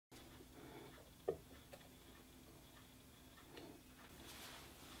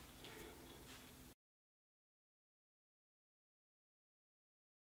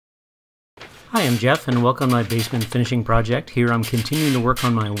Hi, I'm Jeff and welcome to my basement finishing project. Here I'm continuing to work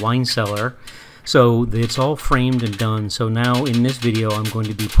on my wine cellar. So it's all framed and done. So now in this video I'm going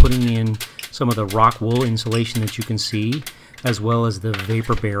to be putting in some of the rock wool insulation that you can see, as well as the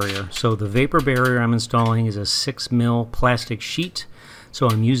vapor barrier. So the vapor barrier I'm installing is a 6mm plastic sheet. So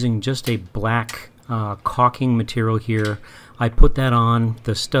I'm using just a black caulking material here. I put that on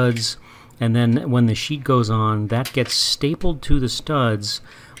the studs, and then when the sheet goes on, that gets stapled to the studs,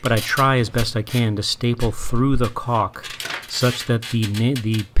 but I try as best I can to staple through the caulk such that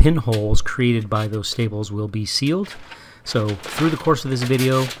the pinholes created by those staples will be sealed. So through the course of this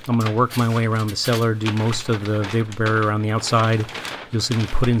video, I'm going to work my way around the cellar, do most of the vapor barrier around the outside. You'll see me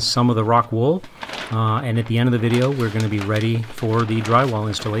put in some of the rock wool, and at the end of the video we're going to be ready for the drywall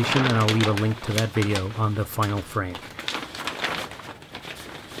installation, and I'll leave a link to that video on the final frame.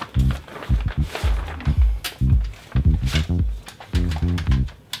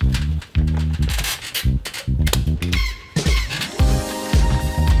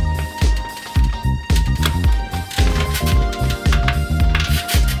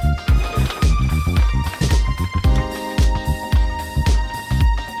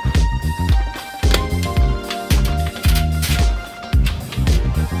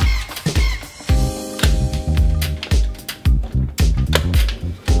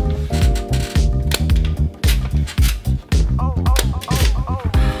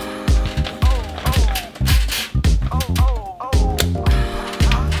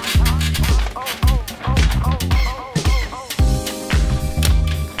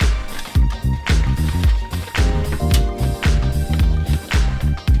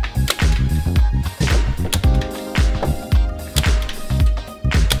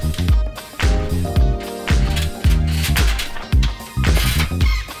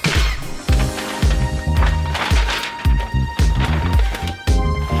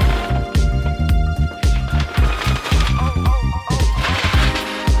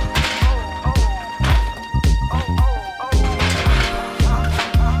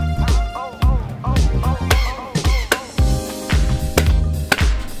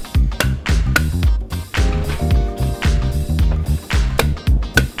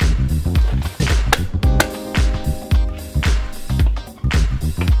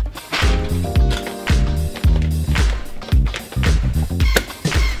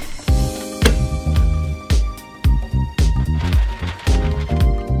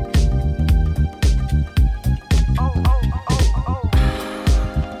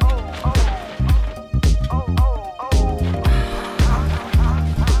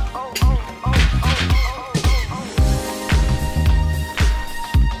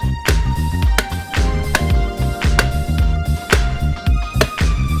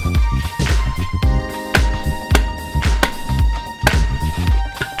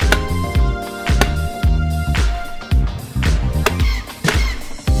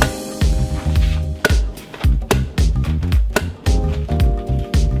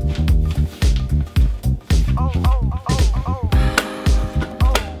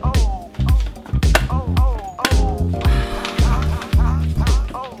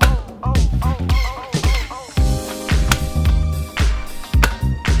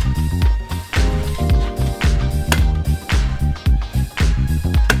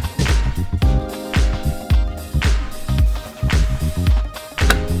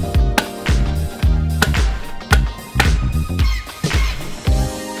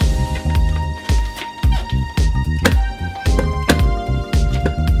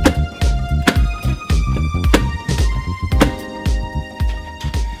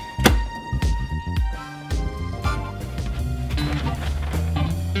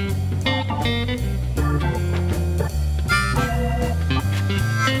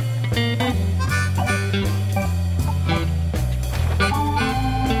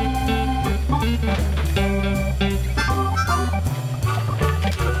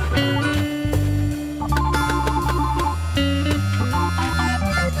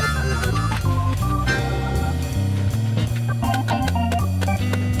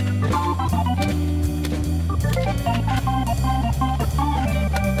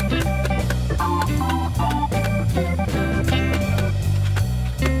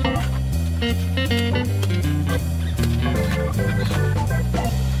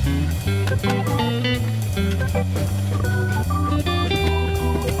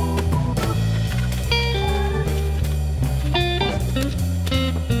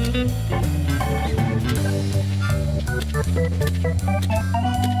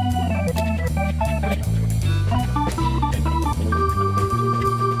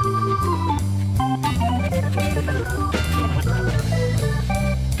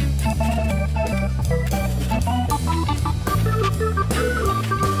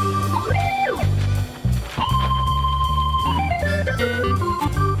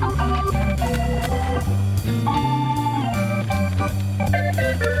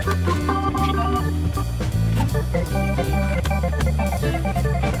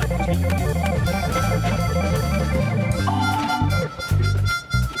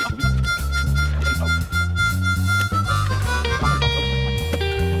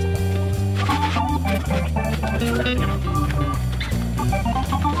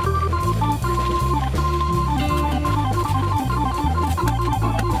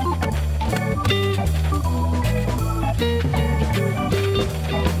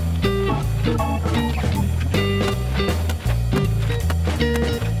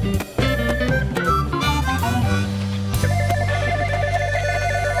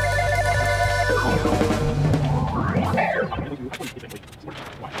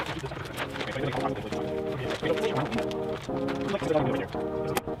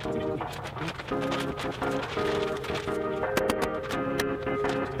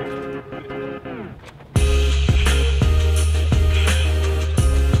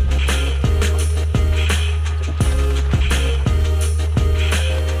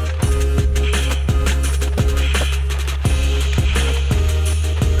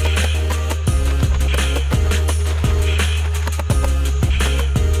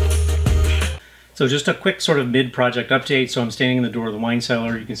 So just a quick sort of mid-project update. So I'm standing in the door of the wine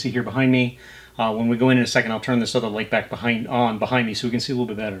cellar. You can see here behind me. When we go in a second, I'll turn this other light back behind me so we can see a little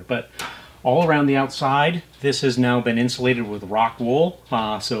bit better. But all around the outside, this has now been insulated with rock wool.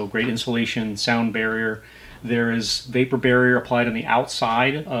 So great insulation, sound barrier. There is vapor barrier applied on the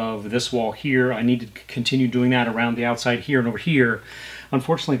outside of this wall here. I need to continue doing that around the outside here and over here.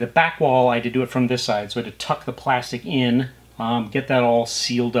 Unfortunately, the back wall, I had to do it from this side. So I had to tuck the plastic in, get that all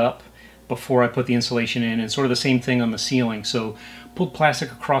sealed up before I put the insulation in, and sort of the same thing on the ceiling. So pulled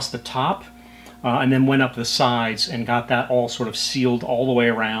plastic across the top and then went up the sides and got that all sort of sealed all the way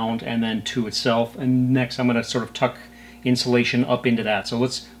around and then to itself. And next I'm going to sort of tuck insulation up into that. So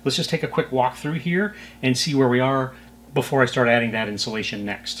let's just take a quick walk through here and see where we are before I start adding that insulation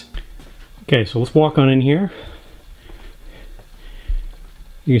next. Okay, so let's walk on in here.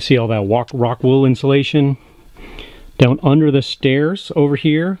 You can see all that rock wool insulation down under the stairs over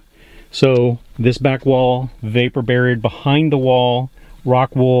here. So this back wall, vapor barrier behind the wall,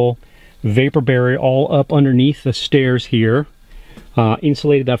 rock wool, vapor barrier all up underneath the stairs here.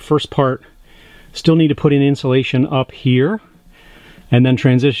 Insulated that first part. Still need to put in insulation up here. And then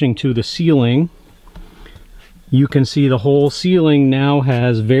transitioning to the ceiling, you can see the whole ceiling now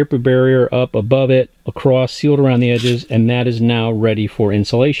has vapor barrier up above it, across, sealed around the edges, and that is now ready for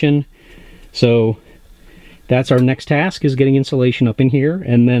insulation. So that's our next task, is getting insulation up in here,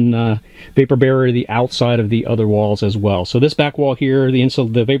 and then vapor barrier the outside of the other walls as well. So this back wall here,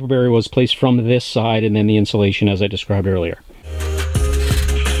 the vapor barrier was placed from this side, and then the insulation as I described earlier.